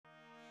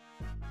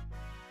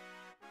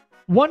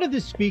One of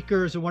the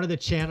speakers or one of the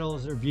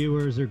channels or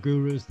viewers or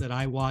gurus that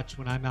I watch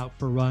when I'm out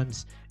for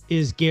runs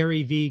is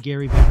Gary V,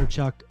 Gary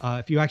Vaynerchuk.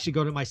 If you actually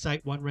go to my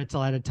site, One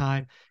Rental at a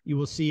Time, you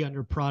will see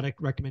under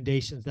product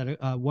recommendations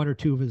that one or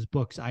two of his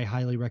books I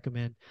highly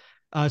recommend.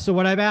 So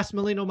what I've asked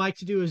Melino Mike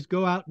to do is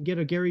go out and get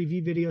a Gary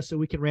V video so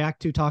we can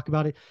react to, talk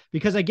about it.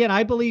 Because again,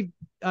 I believe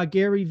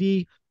Gary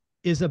V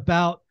is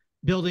about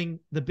building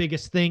the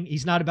biggest thing.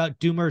 He's not about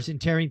doomers and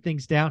tearing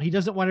things down. He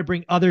doesn't want to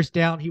bring others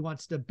down. He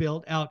wants to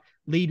build out,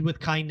 lead with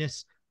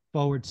kindness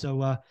forward.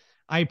 So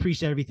I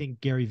appreciate everything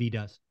Gary V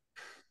does.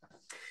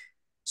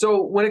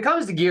 So when it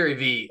comes to Gary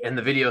Vee and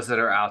the videos that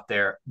are out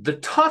there, the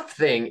tough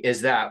thing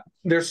is that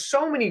there's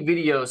so many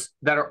videos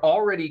that are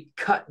already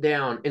cut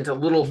down into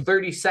little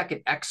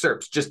 30-second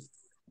excerpts, just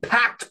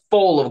packed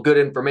full of good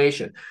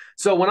information.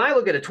 So when I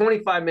look at a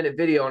 25-minute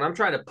video and I'm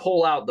trying to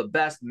pull out the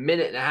best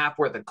minute and a half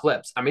worth of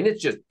clips, I mean,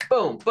 it's just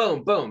boom,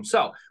 boom, boom.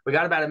 So we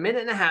got about a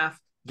minute and a half.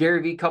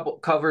 Gary Vee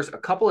covers a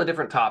couple of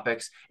different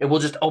topics, and we'll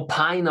just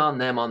opine on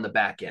them on the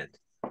back end.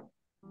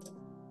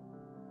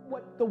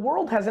 What the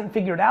world hasn't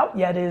figured out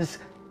yet is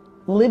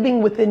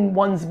living within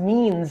one's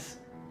means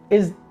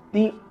is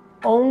the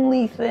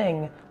only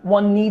thing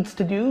one needs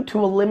to do to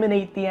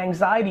eliminate the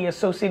anxiety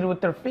associated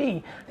with their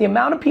fee. The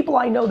amount of people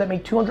I know that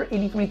make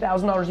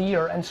 $283,000 a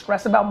year and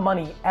stress about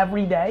money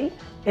every day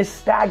is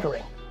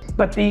staggering.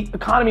 But the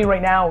economy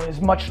right now is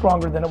much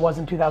stronger than it was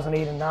in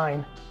 2008 and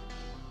 9.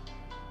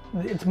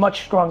 It's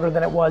much stronger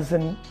than it was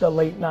in the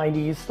late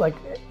 90s. Like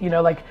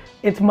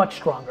it's much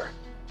stronger.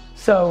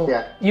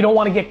 So you don't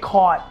want to get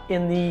caught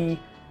in the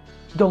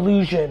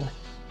delusion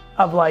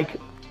of like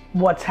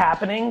what's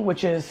happening,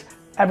 which is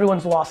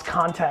everyone's lost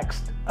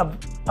context of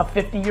a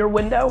 50-year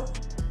window.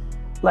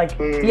 Like,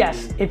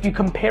 yes, if you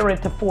compare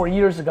it to 4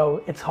 years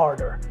ago, it's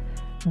harder,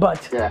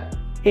 but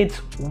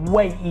it's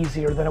way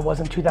easier than it was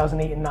in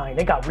 2008 and 9.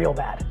 It got real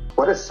bad.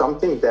 What is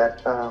something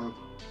that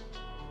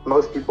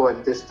most people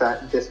in this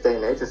day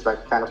and age is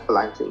like kind of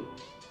blind to?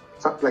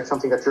 Like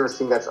something that you're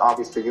seeing that's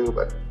obvious to you,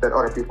 but that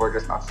other people are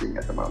just not seeing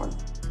at the moment?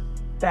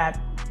 That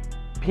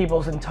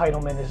people's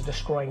entitlement is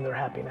destroying their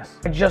happiness.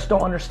 I just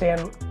don't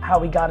understand how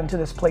we got into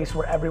this place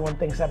where everyone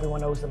thinks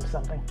everyone owes them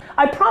something.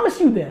 I promise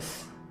you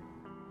this,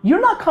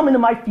 you're not coming to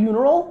my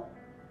funeral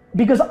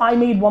because I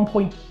made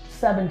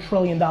 $1.7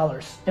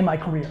 trillion in my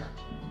career.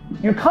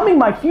 You're coming to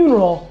my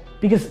funeral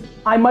because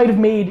I might have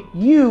made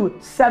you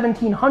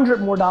 $1,700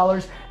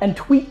 more and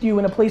tweaked you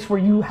in a place where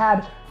you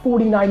had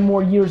 49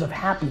 more years of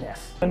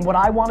happiness. And what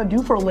I want to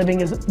do for a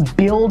living is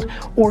build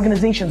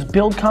organizations,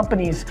 build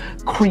companies,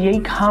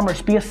 create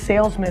commerce, be a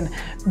salesman,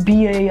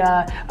 be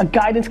a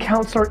guidance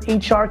counselor,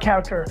 HR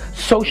character,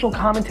 social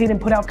commentate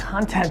and put out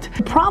content.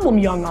 The problem,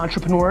 young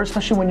entrepreneurs,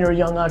 especially when you're a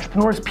young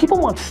entrepreneur, is people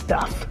want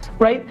stuff,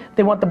 right?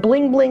 They want the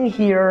bling bling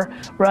here,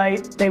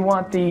 right? They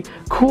want the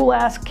cool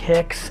ass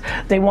kicks.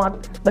 They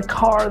want the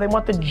car, they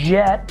want the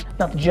jet,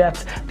 not the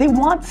jets. They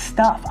want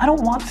stuff. I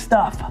don't want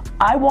stuff.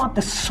 I want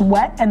the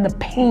sweat and the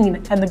pain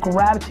and the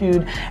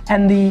gratitude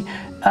and the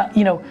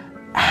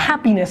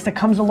happiness that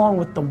comes along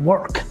with the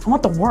work. I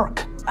want the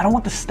work. I don't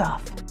want the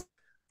stuff.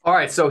 All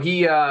right, so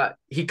he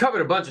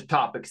covered a bunch of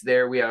topics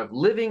there. We have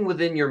living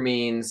within your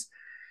means,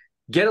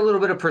 get a little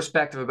bit of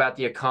perspective about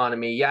the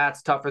economy. Yeah,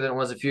 it's tougher than it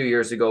was a few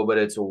years ago, but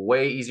it's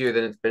way easier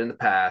than it's been in the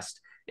past.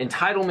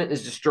 Entitlement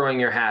is destroying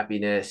your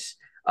happiness.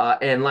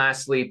 And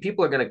lastly,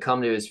 people are going to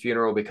come to his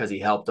funeral because he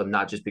helped them,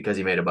 not just because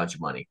he made a bunch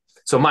of money.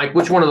 So Mike,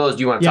 which one of those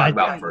do you want to talk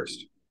about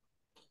first?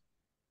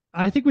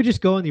 I think we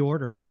just go in the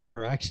order.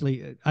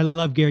 Actually, I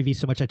love Gary Vee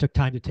so much. I took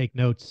time to take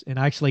notes, and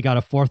I actually got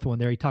a fourth one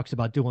there. He talks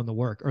about doing the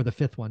work, or the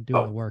fifth one,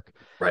 doing the work.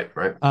 Right.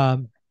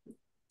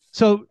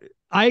 So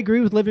I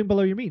agree with living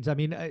below your means. I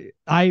mean,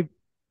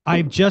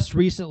 I've just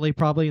recently,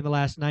 probably in the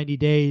last 90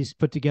 days,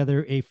 put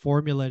together a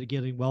formula to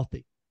getting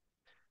wealthy.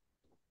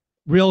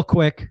 Real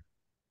quick,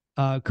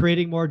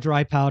 creating more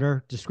dry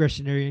powder,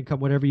 discretionary income,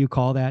 whatever you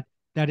call that.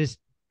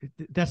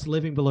 That's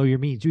living below your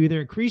means. You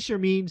either increase your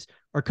means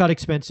or cut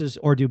expenses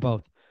or do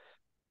both.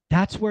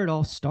 That's where it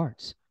all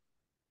starts.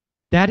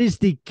 That is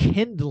the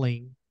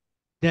kindling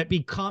that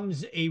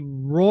becomes a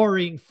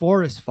roaring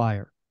forest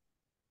fire.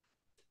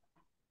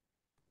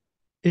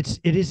 It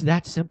is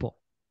that simple.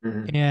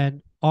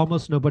 And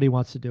almost nobody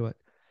wants to do it.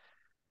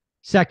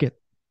 Second,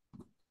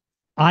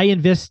 I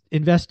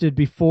invested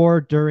before,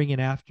 during, and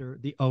after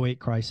the '08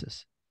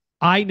 crisis.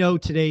 I know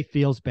today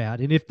feels bad.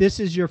 And if this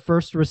is your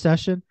first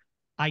recession,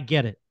 I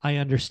get it. I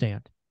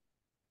understand.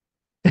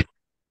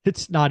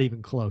 It's not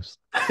even close.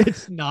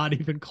 It's not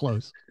even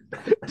close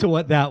to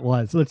what that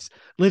was.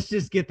 Let's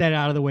just get that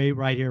out of the way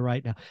right here,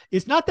 right now.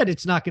 It's not that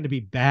it's not going to be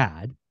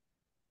bad.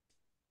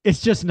 It's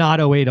just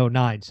not '08,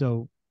 '09.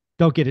 So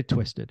don't get it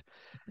twisted.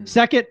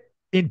 Second,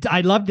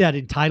 I love that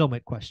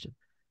entitlement question.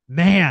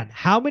 Man,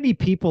 how many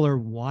people are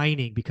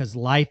whining because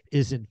life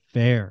isn't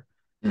fair?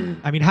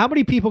 I mean, how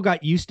many people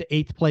got used to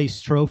 8th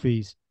place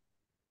trophies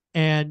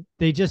and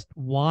they just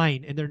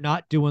whine and they're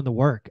not doing the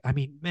work? I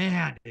mean,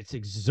 man, it's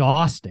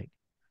exhausting.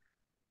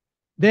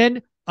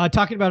 Then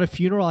talking about a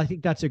funeral, I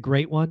think that's a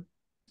great one.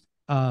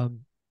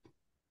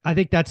 I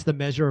think that's the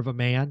measure of a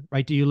man,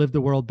 right? Do you live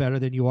the world better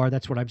than you are?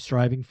 That's what I'm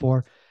striving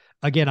for.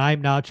 Again,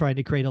 I'm now trying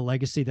to create a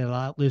legacy that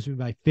outlives me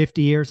by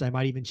 50 years. I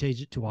might even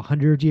change it to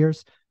 100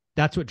 years.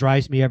 That's what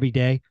drives me every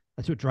day.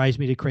 That's what drives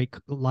me to create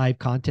live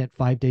content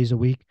 5 days a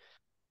week.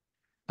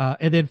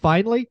 And then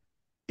finally,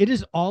 it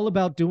is all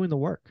about doing the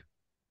work.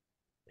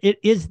 It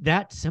is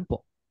that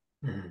simple.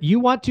 Mm-hmm. You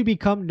want to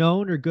become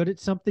known or good at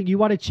something, you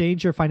want to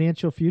change your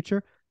financial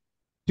future,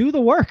 do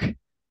the work.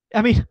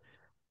 I mean,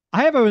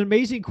 I have an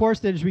amazing course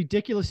that is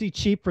ridiculously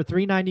cheap for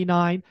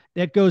 $3.99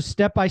 that goes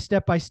step by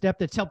step by step,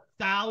 that's helped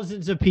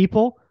thousands of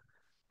people,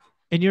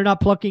 and you're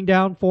not plucking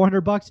down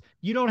 $400.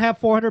 You don't have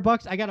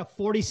 $400. I got a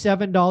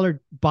 $47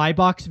 buy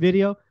box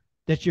video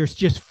that you're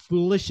just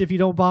foolish if you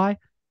don't buy.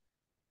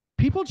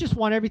 People just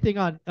want everything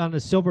on a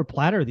silver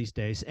platter these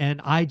days, and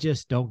I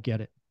just don't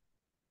get it.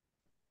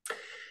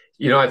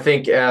 You know, I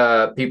think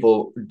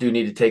people do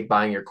need to take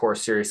buying your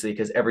course seriously,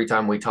 because every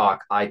time we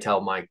talk, I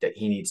tell Mike that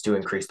he needs to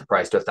increase the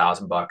price to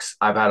 $1,000.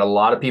 I've had a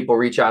lot of people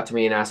reach out to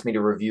me and ask me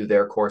to review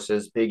their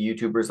courses, big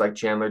YouTubers like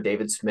Chandler,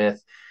 David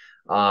Smith,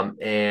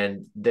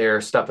 and their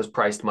stuff is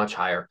priced much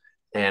higher.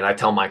 And I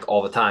tell Mike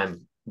all the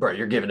time, bro,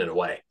 you're giving it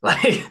away.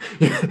 Like,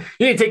 you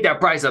need to take that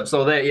price up.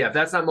 So that, yeah, if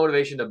that's not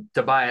motivation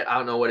to buy it, I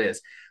don't know what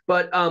is.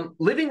 But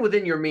living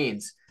within your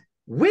means,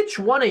 which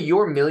one of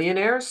your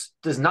millionaires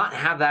does not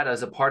have that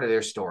as a part of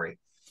their story?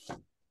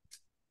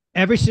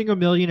 Every single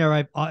millionaire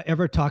I've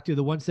ever talked to,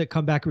 the ones that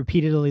come back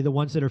repeatedly, the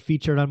ones that are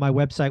featured on my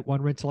website,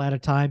 One Rental at a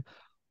Time,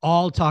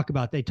 all talk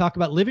about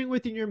living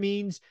within your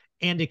means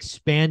and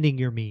expanding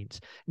your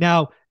means.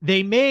 Now,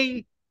 they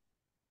may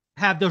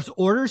have those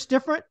orders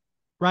different,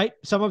 right?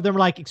 Some of them are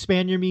like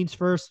expand your means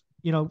first,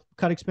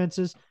 cut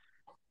expenses,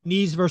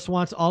 needs versus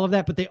wants, all of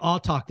that, but they all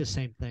talk the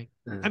same thing.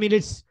 I mean,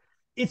 it's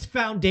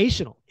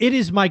foundational. It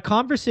is my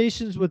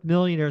conversations with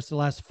millionaires the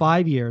last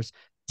 5 years,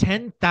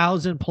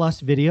 10,000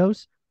 plus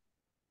videos,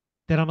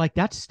 that I'm like,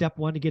 that's step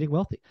one to getting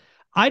wealthy.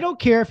 I don't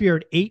care if you're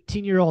an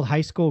 18-year-old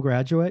high school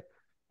graduate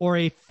or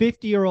a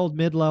 50-year-old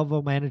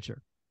mid-level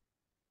manager.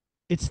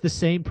 It's the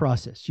same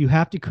process. You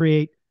have to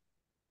create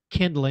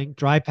kindling,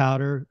 dry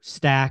powder,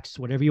 stacks,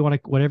 whatever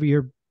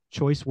your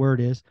choice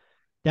word is.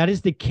 That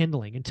is the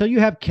kindling. Until you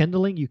have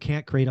kindling, you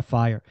can't create a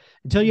fire.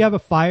 Until you have a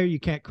fire, you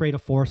can't create a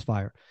forest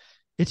fire.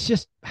 It's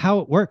just how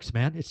it works,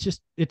 man.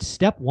 It's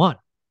step one.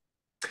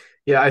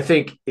 Yeah, I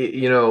think,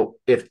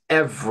 if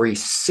every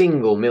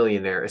single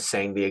millionaire is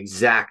saying the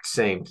exact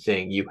same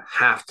thing, you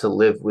have to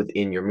live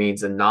within your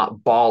means and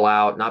not ball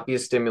out, not be a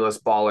stimulus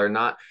baller,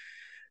 not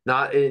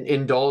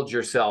indulge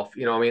yourself.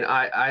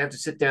 I have to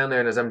sit down there,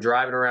 and as I'm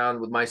driving around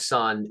with my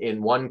son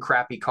in one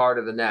crappy car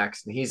to the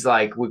next, and he's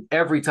like,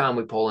 every time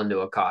we pull into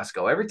a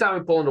Costco, every time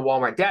we pull into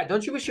Walmart, Dad,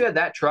 don't you wish you had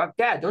that truck?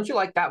 Dad, don't you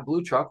like that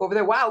blue truck over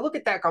there? Wow, look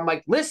at that car. I'm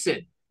like,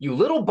 listen, you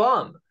little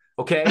bum.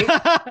 Okay.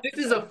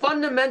 This is a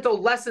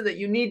fundamental lesson that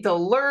you need to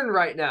learn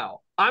right now.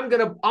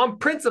 On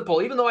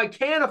principle, even though I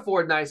can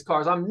afford nice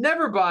cars, I'm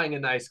never buying a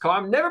nice car.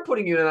 I'm never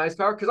putting you in a nice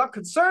car because I'm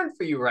concerned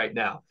for you right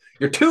now.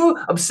 You're too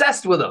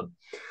obsessed with them.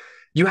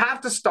 You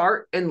have to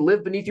start and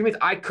live beneath your means.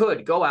 I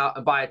could go out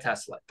and buy a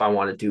Tesla if I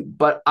wanted to,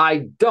 but I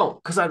don't,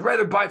 because I'd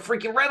rather buy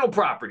freaking rental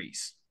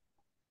properties.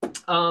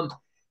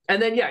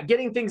 And then,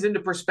 getting things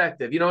into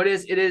perspective.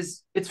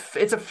 It's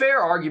a fair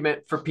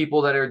argument for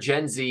people that are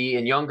Gen Z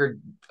and younger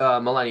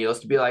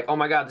millennials to be like, oh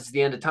my God, this is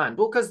the end of time.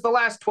 Well, because the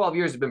last 12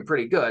 years have been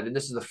pretty good, and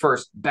this is the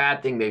first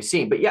bad thing they've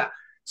seen. But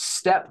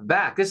step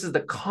back. This is the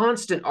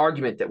constant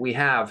argument that we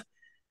have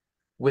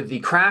with the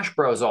crash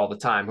bros all the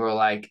time, who are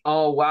like,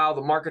 oh, wow,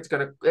 the market's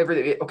going to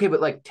everything. Okay,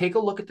 but take a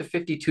look at the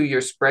 52-year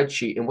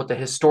spreadsheet and what the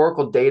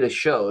historical data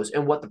shows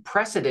and what the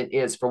precedent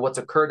is for what's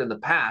occurred in the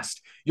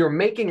past. You're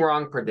making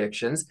wrong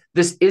predictions.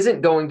 This isn't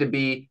going to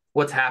be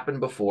what's happened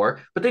before,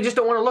 but they just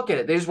don't want to look at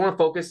it. They just want to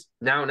focus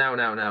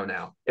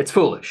now. It's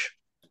foolish.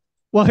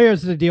 Well,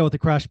 here's the deal with the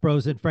crash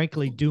bros and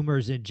frankly,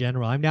 doomers in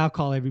general. I now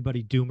call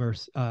everybody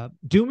doomers.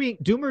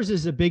 Doomers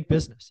is a big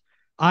business.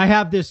 I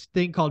have this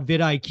thing called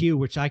vidIQ,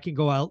 which I can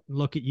go out and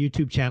look at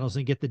YouTube channels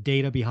and get the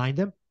data behind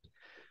them.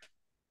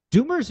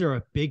 Doomers are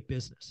a big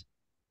business.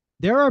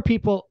 There are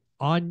people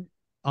on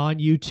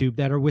YouTube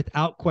that are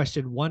without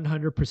question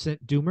 100%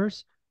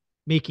 doomers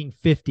making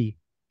 $50,000,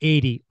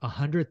 $80,000,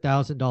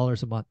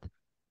 $100,000 a month.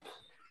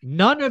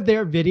 None of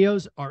their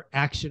videos are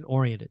action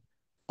oriented.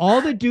 All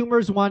the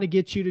doomers want to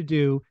get you to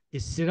do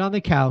is sit on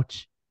the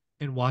couch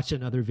and watch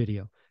another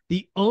video.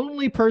 The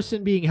only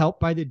person being helped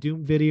by the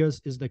doom videos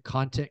is the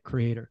content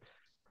creator.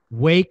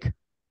 Wake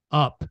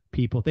up,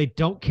 people. They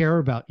don't care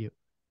about you.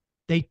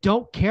 They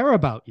don't care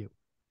about you.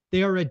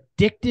 They are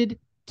addicted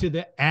to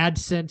the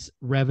AdSense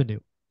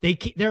revenue.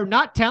 They're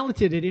not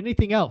talented at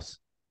anything else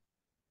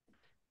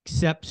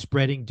except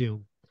spreading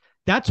doom.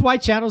 That's why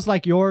channels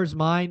like yours,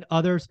 mine,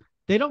 others,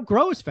 they don't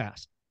grow as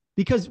fast.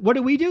 Because what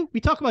do?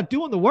 We talk about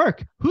doing the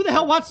work. Who the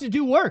hell wants to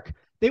do work?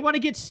 They want to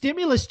get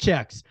stimulus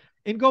checks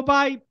and go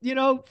buy,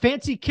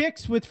 fancy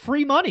kicks with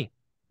free money.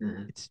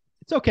 Mm-hmm. It's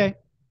okay.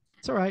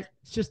 It's all right.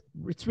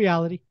 It's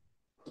reality.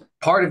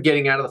 Part of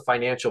getting out of the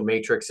financial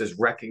matrix is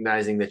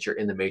recognizing that you're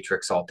in the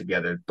matrix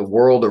altogether. The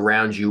world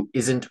around you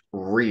isn't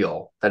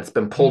real, that it's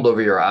been pulled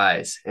over your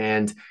eyes.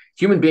 And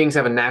human beings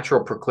have a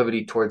natural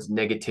proclivity towards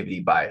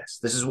negativity bias.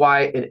 This is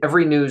why in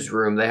every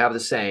newsroom they have the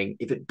saying,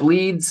 if it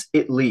bleeds,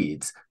 it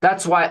leads.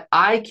 That's why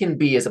I can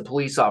be, as a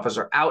police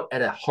officer, out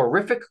at a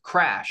horrific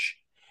crash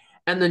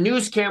and the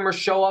news cameras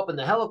show up and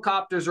the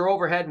helicopters are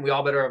overhead and we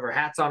all better have our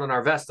hats on and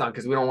our vests on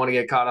because we don't want to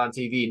get caught on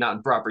TV, not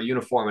in proper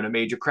uniform in a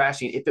major crash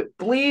scene. If it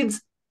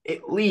bleeds,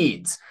 it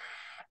leads.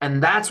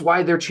 And that's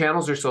why their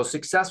channels are so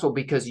successful,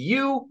 because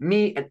you,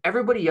 me, and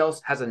everybody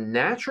else has a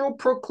natural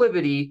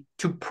proclivity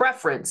to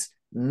preference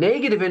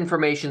negative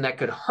information that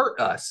could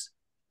hurt us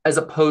as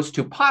opposed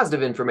to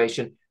positive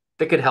information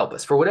that could help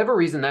us. For whatever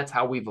reason, that's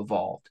how we've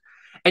evolved.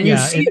 And you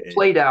see it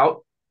played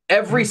out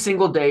every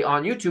single day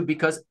on YouTube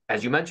because,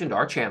 as you mentioned,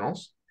 our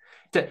channels,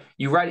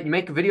 you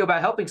make a video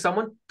about helping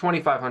someone,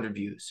 2,500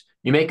 views.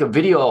 You make a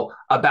video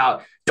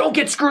about don't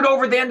get screwed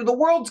over, the end of the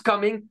world's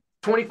coming,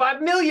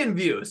 25 million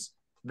views.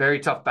 Very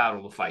tough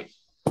battle to fight.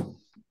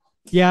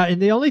 Yeah,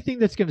 and the only thing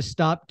that's going to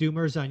stop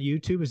doomers on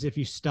YouTube is if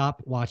you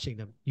stop watching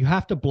them. You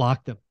have to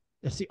block them.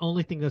 That's the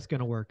only thing that's going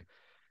to work.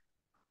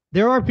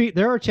 There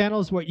are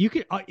channels where you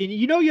can, and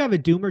you know, you have a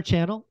doomer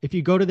channel if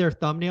you go to their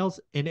thumbnails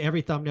and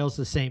every thumbnail is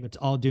the same. It's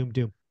all doom.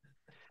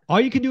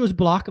 All you can do is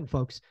block them,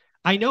 folks.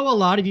 I know a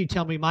lot of you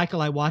tell me,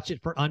 Michael, I watch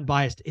it for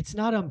unbiased. It's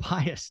not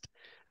unbiased.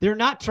 They're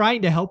not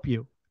trying to help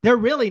you. They're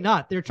really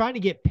not. They're trying to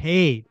get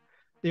paid.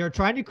 They are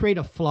trying to create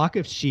a flock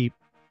of sheep,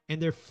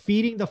 and they're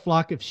feeding the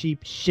flock of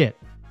sheep shit.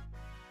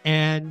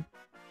 And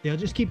they'll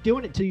just keep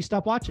doing it until you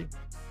stop watching.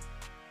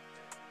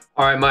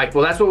 All right, Mike.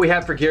 Well, that's what we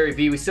have for Gary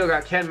Vee. We still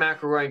got Ken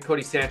McElroy and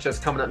Cody Sanchez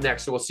coming up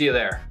next, so we'll see you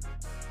there.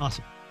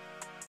 Awesome.